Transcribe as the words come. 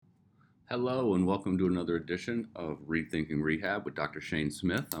Hello, and welcome to another edition of Rethinking Rehab with Dr. Shane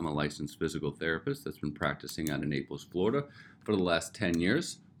Smith. I'm a licensed physical therapist that's been practicing out in Naples, Florida for the last 10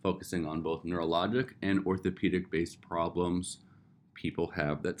 years, focusing on both neurologic and orthopedic based problems people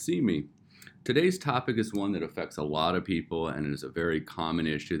have that see me. Today's topic is one that affects a lot of people and is a very common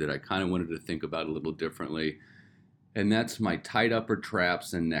issue that I kind of wanted to think about a little differently, and that's my tight upper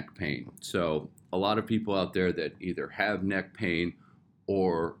traps and neck pain. So, a lot of people out there that either have neck pain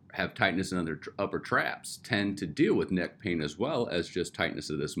or have tightness in their upper traps tend to deal with neck pain as well as just tightness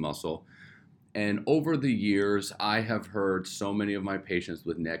of this muscle. And over the years, I have heard so many of my patients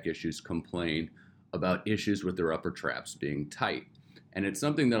with neck issues complain about issues with their upper traps being tight. And it's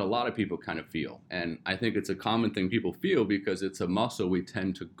something that a lot of people kind of feel. And I think it's a common thing people feel because it's a muscle we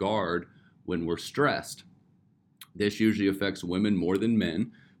tend to guard when we're stressed. This usually affects women more than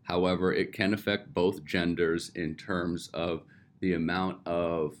men. However, it can affect both genders in terms of the amount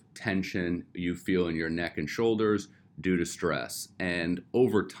of tension you feel in your neck and shoulders due to stress. And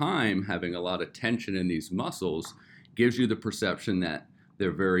over time, having a lot of tension in these muscles gives you the perception that they're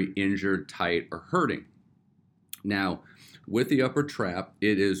very injured, tight, or hurting. Now, with the upper trap,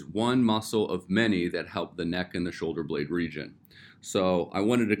 it is one muscle of many that help the neck and the shoulder blade region. So I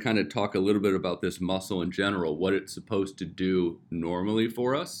wanted to kind of talk a little bit about this muscle in general, what it's supposed to do normally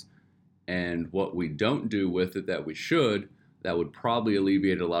for us, and what we don't do with it that we should, that would probably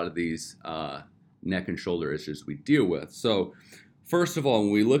alleviate a lot of these neck and shoulder issues we deal with. So first of all,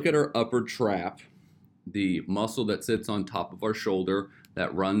 when we look at our upper trap, the muscle that sits on top of our shoulder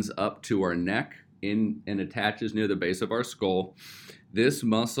that runs up to our neck and attaches near the base of our skull, this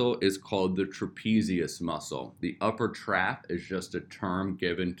muscle is called the trapezius muscle. The upper trap is just a term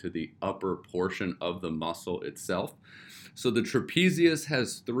given to the upper portion of the muscle itself. So the trapezius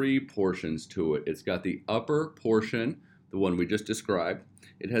has three portions to it. It's got the upper portion, the one we just described.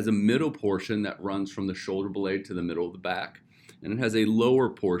 It has a middle portion that runs from the shoulder blade to the middle of the back. And it has a lower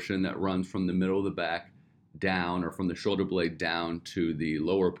portion that runs from the middle of the back down, or from the shoulder blade down to the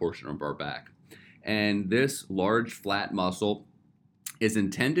lower portion of our back. And this large flat muscle is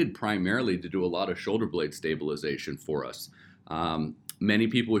intended primarily to do a lot of shoulder blade stabilization for us. Many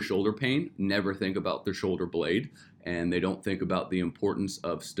people with shoulder pain never think about their shoulder blade, and they don't think about the importance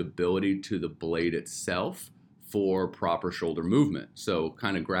of stability to the blade itself for proper shoulder movement. So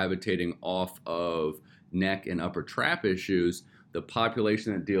kind of gravitating off of neck and upper trap issues, the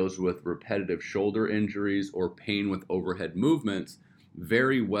population that deals with repetitive shoulder injuries or pain with overhead movements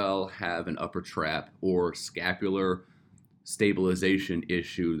very well have an upper trap or scapular stabilization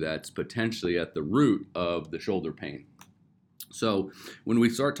issue that's potentially at the root of the shoulder pain. So when we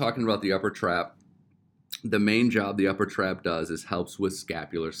start talking about the upper trap, the main job the upper trap does is helps with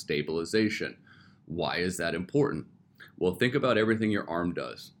scapular stabilization. Why is that important? Well, think about everything your arm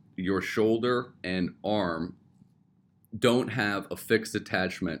does. Your shoulder and arm don't have a fixed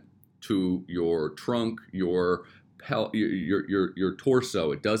attachment to your trunk, your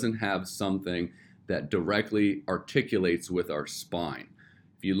torso. It doesn't have something that directly articulates with our spine.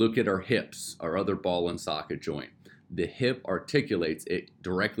 If you look at our hips, our other ball and socket joint, the hip articulates, it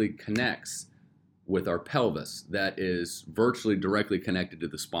directly connects with our pelvis. That is virtually directly connected to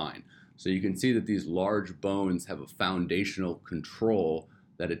the spine. So you can see that these large bones have a foundational control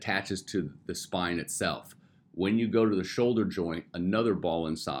that attaches to the spine itself. When you go to the shoulder joint, another ball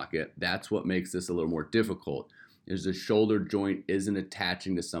and socket, that's what makes this a little more difficult, is the shoulder joint isn't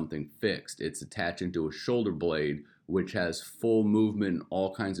attaching to something fixed. It's attaching to a shoulder blade, which has full movement in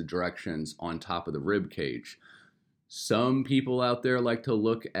all kinds of directions on top of the rib cage. Some people out there like to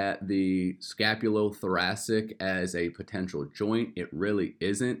look at the scapulothoracic as a potential joint. It really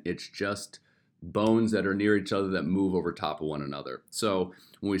isn't. It's just bones that are near each other that move over top of one another. So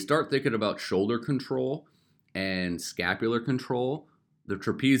when we start thinking about shoulder control and scapular control, the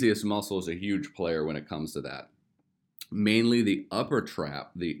trapezius muscle is a huge player when it comes to that. Mainly the upper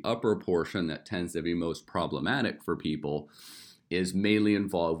trap, the upper portion that tends to be most problematic for people, is mainly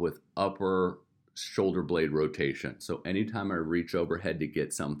involved with upper shoulder blade rotation. So anytime I reach overhead to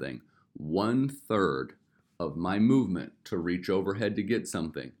get something, 1/3 of my movement to reach overhead to get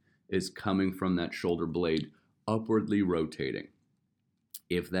something is coming from that shoulder blade upwardly rotating.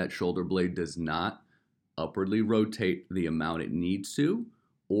 If that shoulder blade does not upwardly rotate the amount it needs to,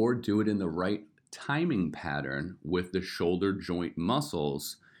 or do it in the right timing pattern with the shoulder joint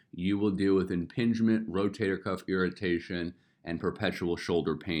muscles, you will deal with impingement, rotator cuff irritation, and perpetual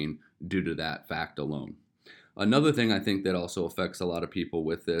shoulder pain due to that fact alone. Another thing I think that also affects a lot of people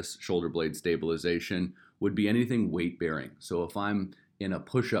with this shoulder blade stabilization would be anything weight bearing. So if I'm in a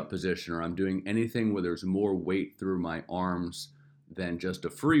push-up position or I'm doing anything where there's more weight through my arms than just a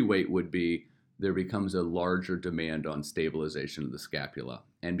free weight would be, there becomes a larger demand on stabilization of the scapula.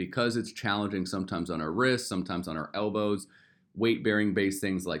 And because it's challenging sometimes on our wrists, sometimes on our elbows, weight-bearing based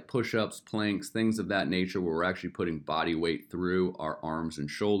things like push-ups, planks, things of that nature where we're actually putting body weight through our arms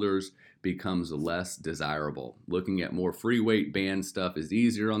and shoulders becomes less desirable. Looking at more free weight band stuff is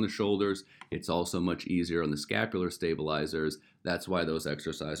easier on the shoulders. It's also much easier on the scapular stabilizers. That's why those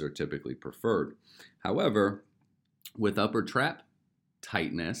exercises are typically preferred. However, with upper trap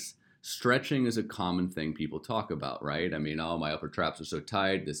tightness, stretching is a common thing people talk about, right? I mean, oh, my upper traps are so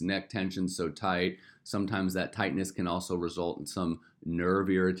tight, this neck tension's so tight. Sometimes that tightness can also result in some nerve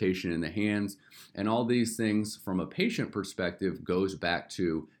irritation in the hands. And all these things from a patient perspective goes back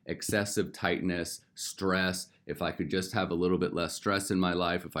to excessive tightness, stress. If I could just have a little bit less stress in my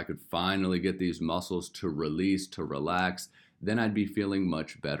life, if I could finally get these muscles to release, to relax, then I'd be feeling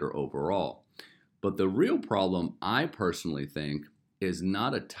much better overall. But the real problem, I personally think, is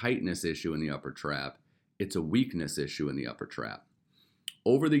not a tightness issue in the upper trap, it's a weakness issue in the upper trap.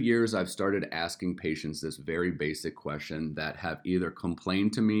 Over the years, I've started asking patients this very basic question that have either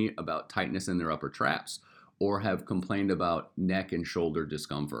complained to me about tightness in their upper traps or have complained about neck and shoulder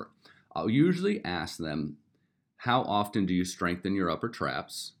discomfort. I'll usually ask them, how often do you strengthen your upper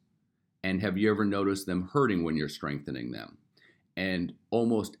traps? And have you ever noticed them hurting when you're strengthening them? And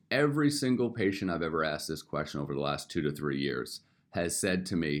almost every single patient I've ever asked this question over the last 2 to 3 years has said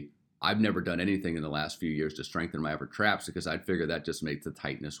to me, I've never done anything in the last few years to strengthen my upper traps because I'd figure that just makes the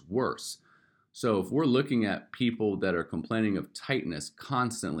tightness worse. So if we're looking at people that are complaining of tightness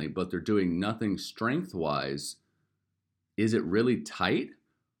constantly, but they're doing nothing strength-wise, is it really tight?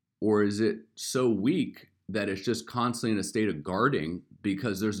 Or is it so weak that it's just constantly in a state of guarding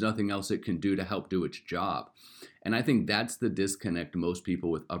because there's nothing else it can do to help do its job? And I think that's the disconnect most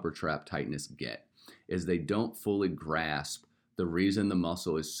people with upper trap tightness get, is they don't fully grasp the reason the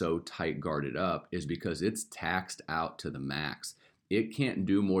muscle is so tight guarded up is because it's taxed out to the max. It can't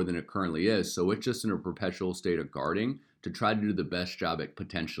do more than it currently is, so it's just in a perpetual state of guarding to try to do the best job it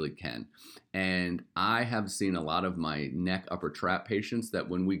potentially can. And I have seen a lot of my neck upper trap patients that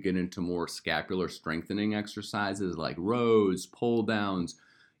when we get into more scapular strengthening exercises like rows, pull downs,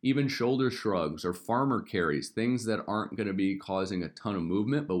 even shoulder shrugs or farmer carries, things that aren't going to be causing a ton of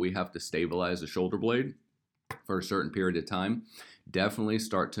movement, but we have to stabilize the shoulder blade for a certain period of time, definitely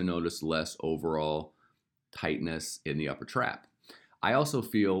start to notice less overall tightness in the upper trap. I also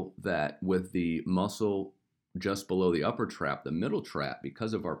feel that with the muscle just below the upper trap, the middle trap,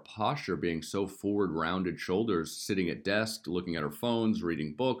 because of our posture being so forward rounded shoulders, sitting at desk, looking at our phones,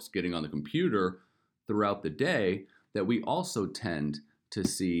 reading books, getting on the computer throughout the day, that we also tend to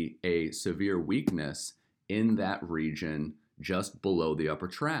see a severe weakness in that region just below the upper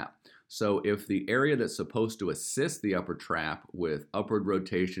trap. So if the area that's supposed to assist the upper trap with upward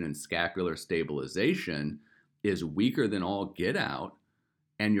rotation and scapular stabilization is weaker than all get out,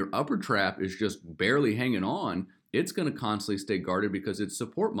 and your upper trap is just barely hanging on, it's going to constantly stay guarded because its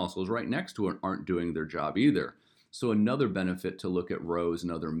support muscles right next to it aren't doing their job either. So another benefit to look at rows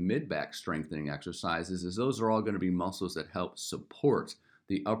and other mid-back strengthening exercises is those are all going to be muscles that help support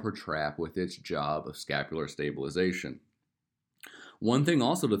the upper trap with its job of scapular stabilization. One thing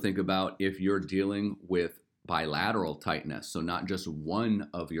also to think about if you're dealing with bilateral tightness, so not just one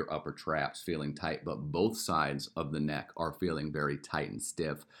of your upper traps feeling tight, but both sides of the neck are feeling very tight and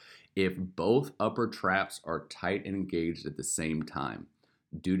stiff. If both upper traps are tight and engaged at the same time,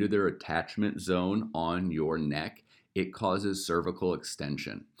 due to their attachment zone on your neck, it causes cervical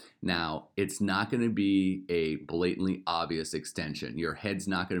extension. Now, it's not going to be a blatantly obvious extension. Your head's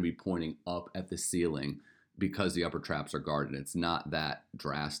not going to be pointing up at the ceiling because the upper traps are guarded. It's not that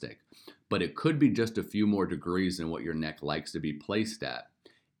drastic. But it could be just a few more degrees than what your neck likes to be placed at.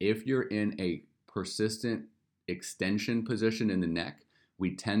 If you're in a persistent extension position in the neck,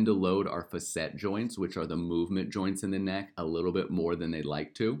 we tend to load our facet joints, which are the movement joints in the neck, a little bit more than they'd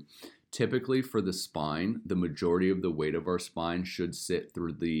like to. Typically for the spine, the majority of the weight of our spine should sit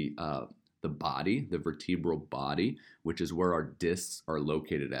through the body, the vertebral body, which is where our discs are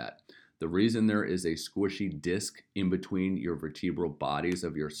located at. The reason there is a squishy disc in between your vertebral bodies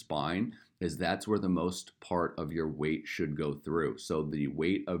of your spine is that's where the most part of your weight should go through. So the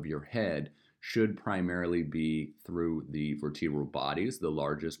weight of your head should primarily be through the vertebral bodies, the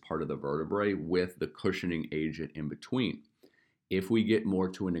largest part of the vertebrae, with the cushioning agent in between. If we get more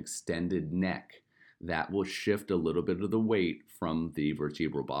to an extended neck, that will shift a little bit of the weight from the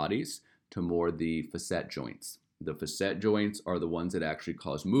vertebral bodies to more the facet joints. The facet joints are the ones that actually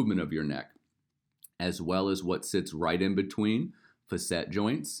cause movement of your neck, as well as what sits right in between facet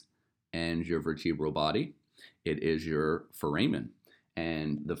joints and your vertebral body. It is your foramen.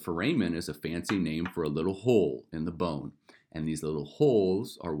 And the foramen is a fancy name for a little hole in the bone. And these little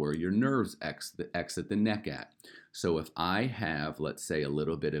holes are where your nerves exit the neck at. So if I have, let's say, a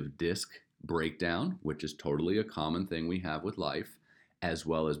little bit of disc breakdown, which is totally a common thing we have with life, as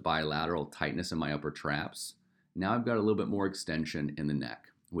well as bilateral tightness in my upper traps, now I've got a little bit more extension in the neck,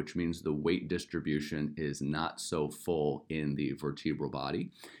 which means the weight distribution is not so full in the vertebral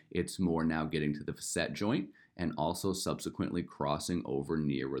body. It's more now getting to the facet joint and also subsequently crossing over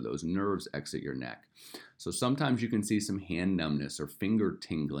near where those nerves exit your neck. So sometimes you can see some hand numbness or finger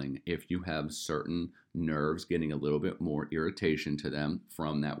tingling if you have certain nerves getting a little bit more irritation to them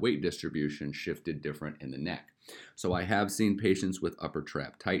from that weight distribution shifted different in the neck. So I have seen patients with upper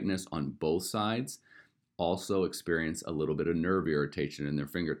trap tightness on both sides also experience a little bit of nerve irritation in their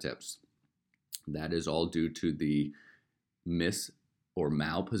fingertips. That is all due to the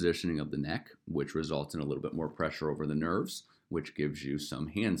malpositioning of the neck, which results in a little bit more pressure over the nerves, which gives you some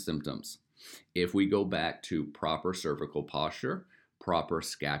hand symptoms. If we go back to proper cervical posture, proper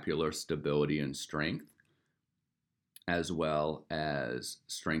scapular stability and strength, as well as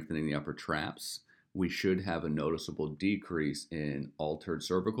strengthening the upper traps, we should have a noticeable decrease in altered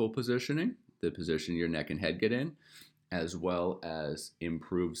cervical positioning, the position your neck and head get in, as well as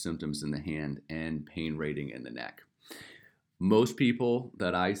improved symptoms in the hand and pain rating in the neck. Most people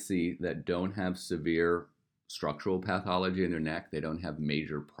that I see that don't have severe structural pathology in their neck, they don't have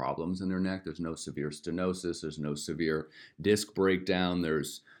major problems in their neck, there's no severe stenosis, there's no severe disc breakdown,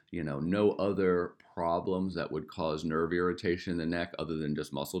 there's no other problems that would cause nerve irritation in the neck other than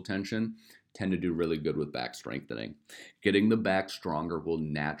just muscle tension, tend to do really good with back strengthening. Getting the back stronger will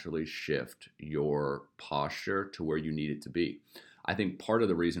naturally shift your posture to where you need it to be. I think part of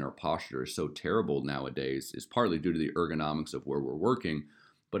the reason our posture is so terrible nowadays is partly due to the ergonomics of where we're working,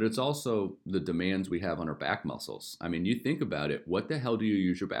 but it's also the demands we have on our back muscles. I mean, you think about it, what the hell do you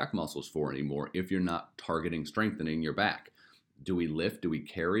use your back muscles for anymore if you're not targeting strengthening your back? Do we lift? Do we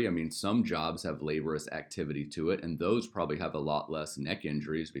carry? I mean, some jobs have laborious activity to it, and those probably have a lot less neck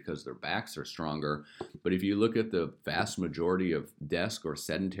injuries because their backs are stronger. But if you look at the vast majority of desk or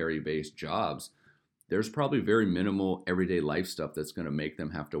sedentary-based jobs, there's probably very minimal everyday life stuff that's going to make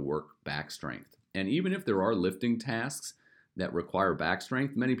them have to work back strength. And even if there are lifting tasks that require back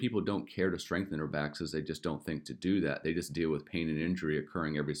strength, many people don't care to strengthen their backs because they just don't think to do that. They just deal with pain and injury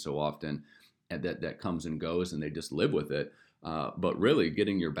occurring every so often, and that comes and goes, and they just live with it. But really,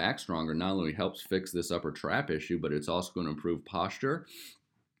 getting your back stronger not only helps fix this upper trap issue, but it's also going to improve posture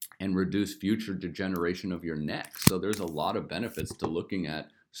and reduce future degeneration of your neck. So there's a lot of benefits to looking at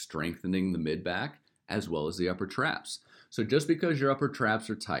strengthening the mid-back as well as the upper traps. So just because your upper traps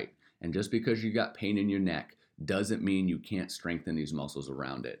are tight and just because you got pain in your neck doesn't mean you can't strengthen these muscles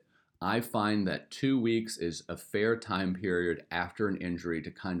around it. I find that 2 weeks is a fair time period after an injury to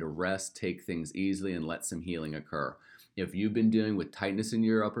kind of rest, take things easily, and let some healing occur. If you've been dealing with tightness in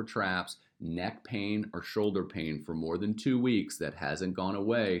your upper traps, neck pain, or shoulder pain for more than 2 weeks that hasn't gone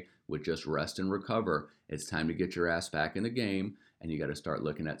away with just rest and recover, it's time to get your ass back in the game, and you got to start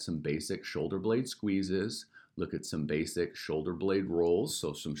looking at some basic shoulder blade squeezes, look at some basic shoulder blade rolls.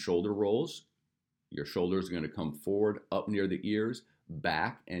 So some shoulder rolls, your shoulders are going to come forward up near the ears,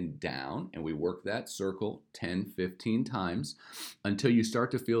 back and down, and we work that circle 10, 15 times until you start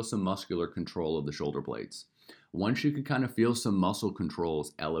to feel some muscular control of the shoulder blades. Once you can kind of feel some muscle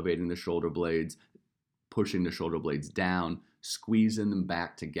controls, elevating the shoulder blades, pushing the shoulder blades down, squeezing them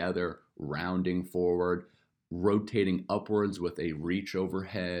back together, rounding forward, rotating upwards with a reach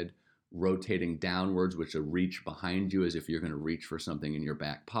overhead, rotating downwards with a reach behind you as if you're going to reach for something in your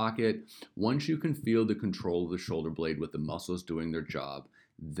back pocket. Once you can feel the control of the shoulder blade with the muscles doing their job,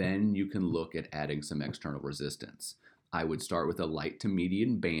 then you can look at adding some external resistance. I would start with a light to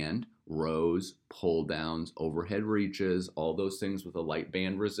medium band, rows, pull downs, overhead reaches, all those things with a light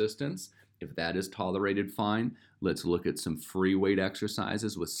band resistance. If that is tolerated, fine. Let's look at some free weight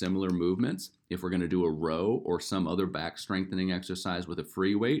exercises with similar movements. If we're going to do a row or some other back strengthening exercise with a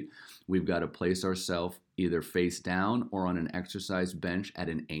free weight, we've got to place ourselves either face down or on an exercise bench at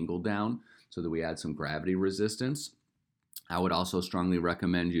an angle down so that we add some gravity resistance. I would also strongly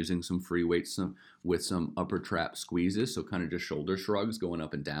recommend using some free weights with some upper trap squeezes, so kind of just shoulder shrugs going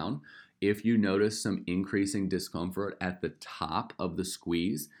up and down. If you notice some increasing discomfort at the top of the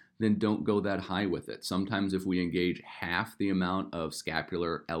squeeze, then don't go that high with it. Sometimes if we engage half the amount of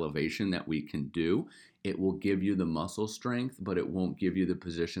scapular elevation that we can do, it will give you the muscle strength, but it won't give you the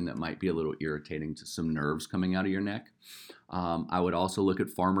position that might be a little irritating to some nerves coming out of your neck. I would also look at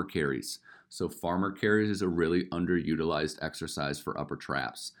farmer carries. So farmer carries is a really underutilized exercise for upper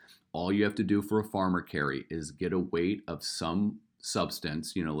traps. All you have to do for a farmer carry is get a weight of some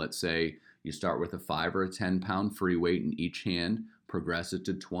substance. Let's say you start with a 5 or a 10-pound free weight in each hand, progress it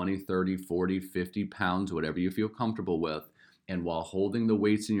to 20, 30, 40, 50 pounds, whatever you feel comfortable with. And while holding the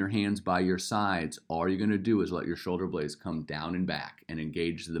weights in your hands by your sides, all you're going to do is let your shoulder blades come down and back and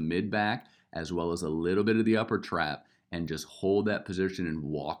engage the mid-back as well as a little bit of the upper trap, and just hold that position and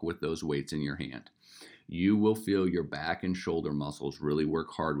walk with those weights in your hand. You will feel your back and shoulder muscles really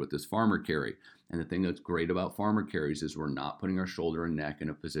work hard with this farmer carry. And the thing that's great about farmer carries is we're not putting our shoulder and neck in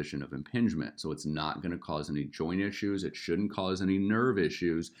a position of impingement. So it's not going to cause any joint issues. It shouldn't cause any nerve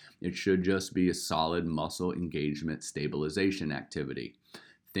issues. It should just be a solid muscle engagement stabilization activity.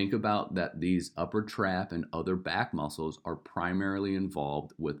 Think about that these upper trap and other back muscles are primarily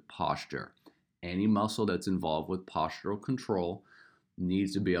involved with posture. Any muscle that's involved with postural control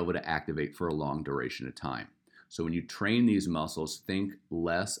needs to be able to activate for a long duration of time. So when you train these muscles, think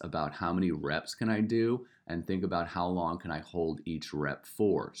less about how many reps can I do and think about how long can I hold each rep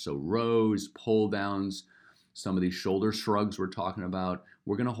for. So rows, pull downs, some of these shoulder shrugs we're talking about,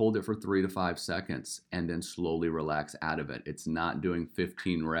 we're going to hold it for 3 to 5 seconds and then slowly relax out of it. It's not doing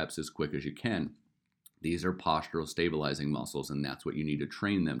 15 reps as quick as you can. These are postural stabilizing muscles, and that's what you need to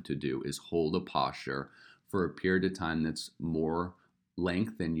train them to do, is hold a posture for a period of time that's more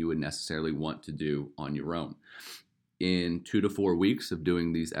length than you would necessarily want to do on your own. In 2 to 4 weeks of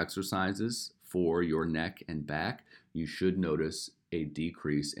doing these exercises for your neck and back, you should notice a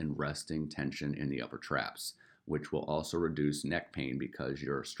decrease in resting tension in the upper traps, which will also reduce neck pain because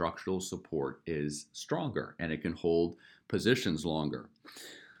your structural support is stronger and it can hold positions longer.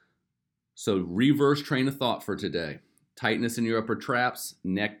 So reverse train of thought for today. Tightness in your upper traps,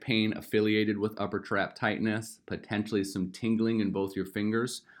 neck pain affiliated with upper trap tightness, potentially some tingling in both your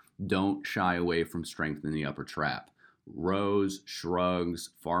fingers. Don't shy away from strengthening the upper trap. Rows, shrugs,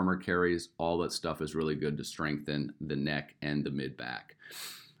 farmer carries, all that stuff is really good to strengthen the neck and the mid-back.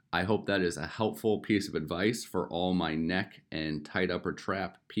 I hope that is a helpful piece of advice for all my neck and tight upper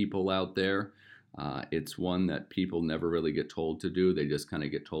trap people out there. It's one that people never really get told to do. They just kind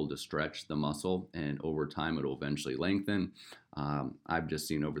of get told to stretch the muscle, and over time it'll eventually lengthen. I've just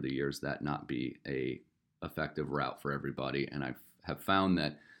seen over the years that not be a effective route for everybody, and I have found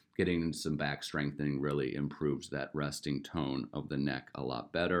that getting into some back strengthening really improves that resting tone of the neck a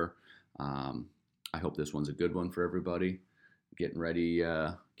lot better. I hope this one's a good one for everybody. Getting ready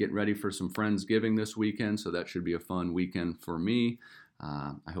for some Friendsgiving this weekend, so that should be a fun weekend for me.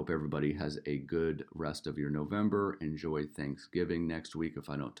 I hope everybody has a good rest of your November. Enjoy Thanksgiving next week if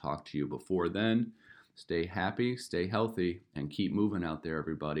I don't talk to you before then. Stay happy, stay healthy, and keep moving out there,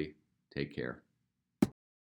 everybody. Take care.